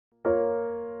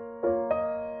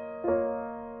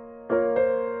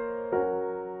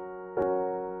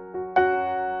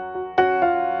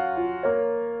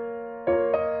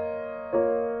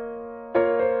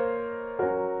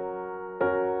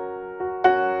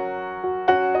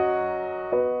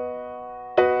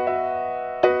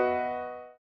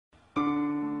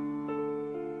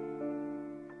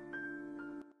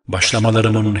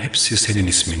Başlamalarımın hepsi senin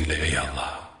isminle ey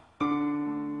Allah.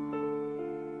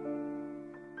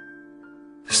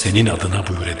 Senin adına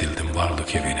buyur edildim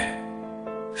varlık evine.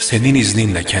 Senin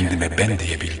izninle kendime ben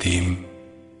diyebildiğim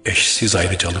eşsiz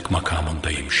ayrıcalık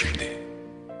makamındayım şimdi.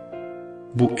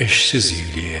 Bu eşsiz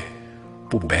iyiliğe,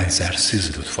 bu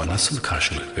benzersiz lütfa nasıl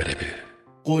karşılık verebilirim?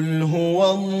 Kul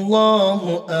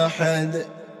huvallahu ahad,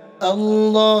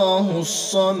 Allahus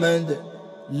samed,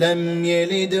 lem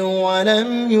yelid ve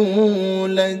lem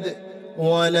yulad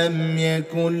ve lem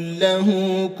yekun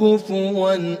lehu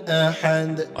kufuven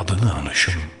ahad. Adını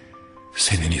anışım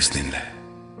senin izninle.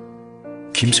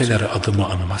 Kimseler adımı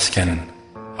anmazken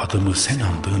adımı sen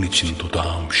andığın için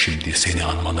dudağım şimdi seni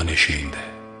anmanın eşiğinde.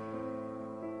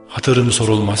 Hatırım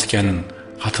sorulmazken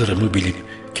hatırımı bilip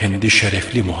kendi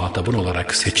şerefli muhatabın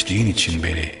olarak seçtiğin için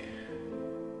beni,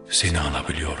 seni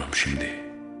anabiliyorum şimdi.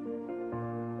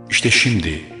 İşte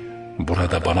şimdi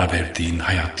burada bana verdiğin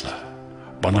hayatla,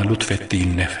 bana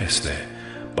lütfettiğin nefesle,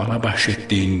 bana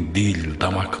bahşettiğin dil,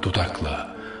 damak,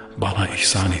 dudakla, bana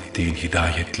ihsan ettiğin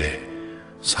hidayetle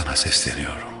sana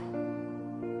sesleniyorum.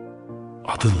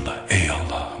 Adınla ey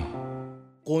Allah'ım.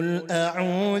 Kul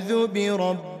a'udhu bi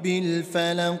rabbil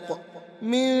felak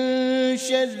min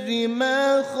şerri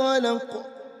ma halak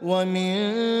ve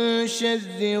min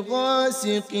şerri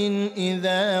gasikin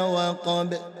izâ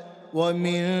vakab ve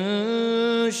min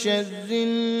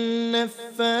şerrin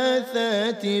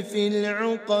neffâthâti fil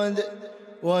ukad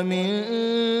ve min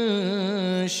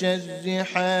şerri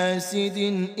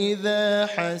hasidin izâ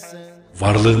hasad.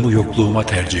 Varlığımı yokluğuma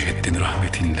tercih ettin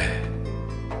rahmetinle.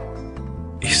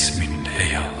 İsminle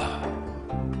ey Allah.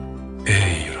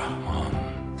 Ey Rahman.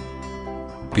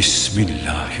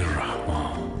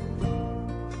 Bismillahirrahman.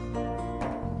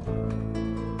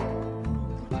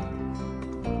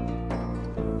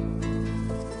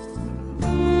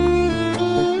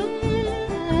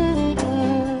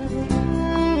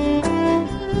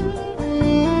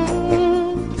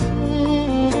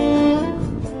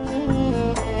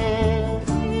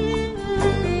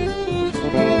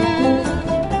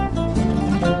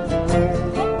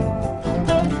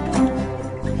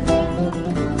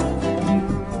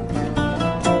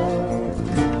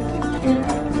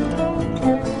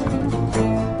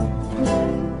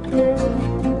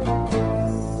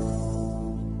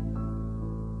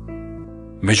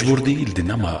 Mecbur değildin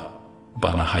ama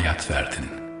bana hayat verdin.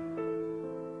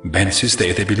 Bensiz de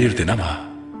edebilirdin ama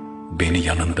beni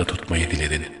yanında tutmayı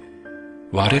diledin.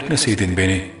 Var etmeseydin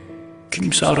beni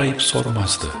kimse arayıp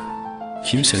sormazdı.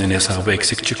 Kimsenin hesabı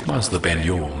eksik çıkmazdı ben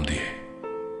yoğum diye.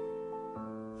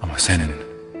 Ama senin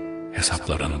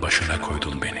hesapların başına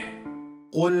koydun beni.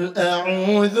 Kul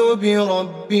a'udhu bi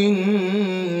rabbin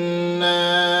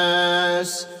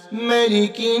nas,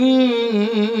 melikin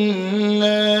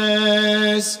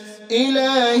nas,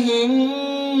 ilahin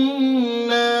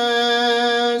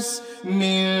nas,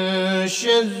 min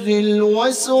şerril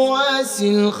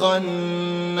vesvasil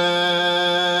hannas,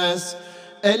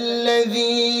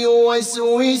 ellezî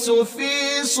yuvesvisu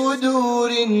fî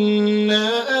sudûrin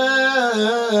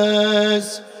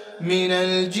nas,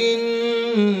 minel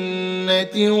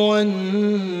cinneti ven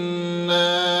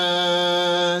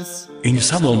nas.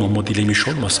 İnsan olmamı dilemiş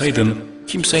olmasaydın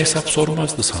kimse hesap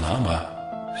sormazdı sana ama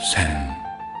sen,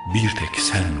 bir tek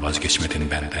sen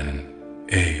vazgeçmedin benden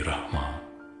ey Rahman.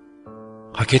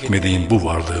 Hak etmediğin bu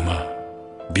varlığıma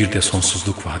bir de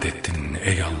sonsuzluk vaat ettin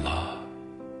ey Allah.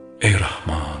 Ey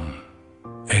Rahman,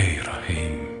 ey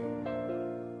Rahim.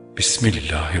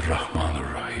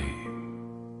 Bismillahirrahmanirrahim.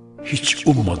 Hiç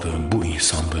ummadığım bu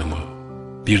insanlığımı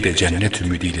bir de cennet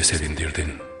ümidiyle sevindirdin.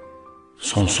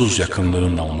 Sonsuz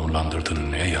yakınlığınla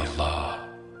onurlandırdın ey Allah.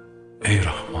 Ey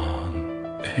Rahman,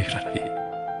 ey Rahim.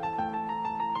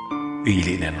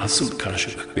 İyiliğine nasıl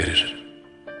karşılık verir?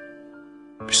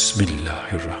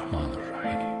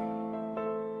 Bismillahirrahmanirrahim.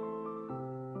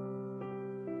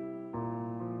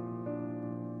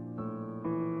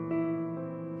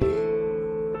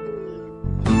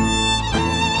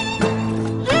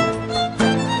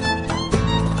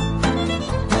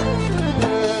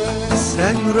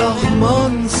 Sen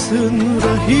Rahmansın,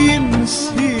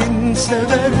 Rahimsin,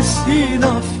 seversin,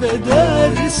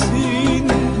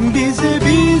 affedersin. Bize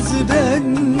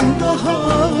bizden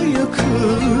daha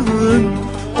yakın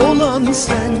olan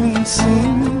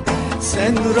sensin.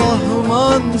 Sen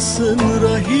Rahmansın,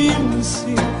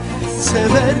 Rahimsin,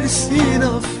 seversin,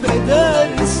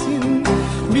 affedersin.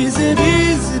 Bize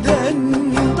bizden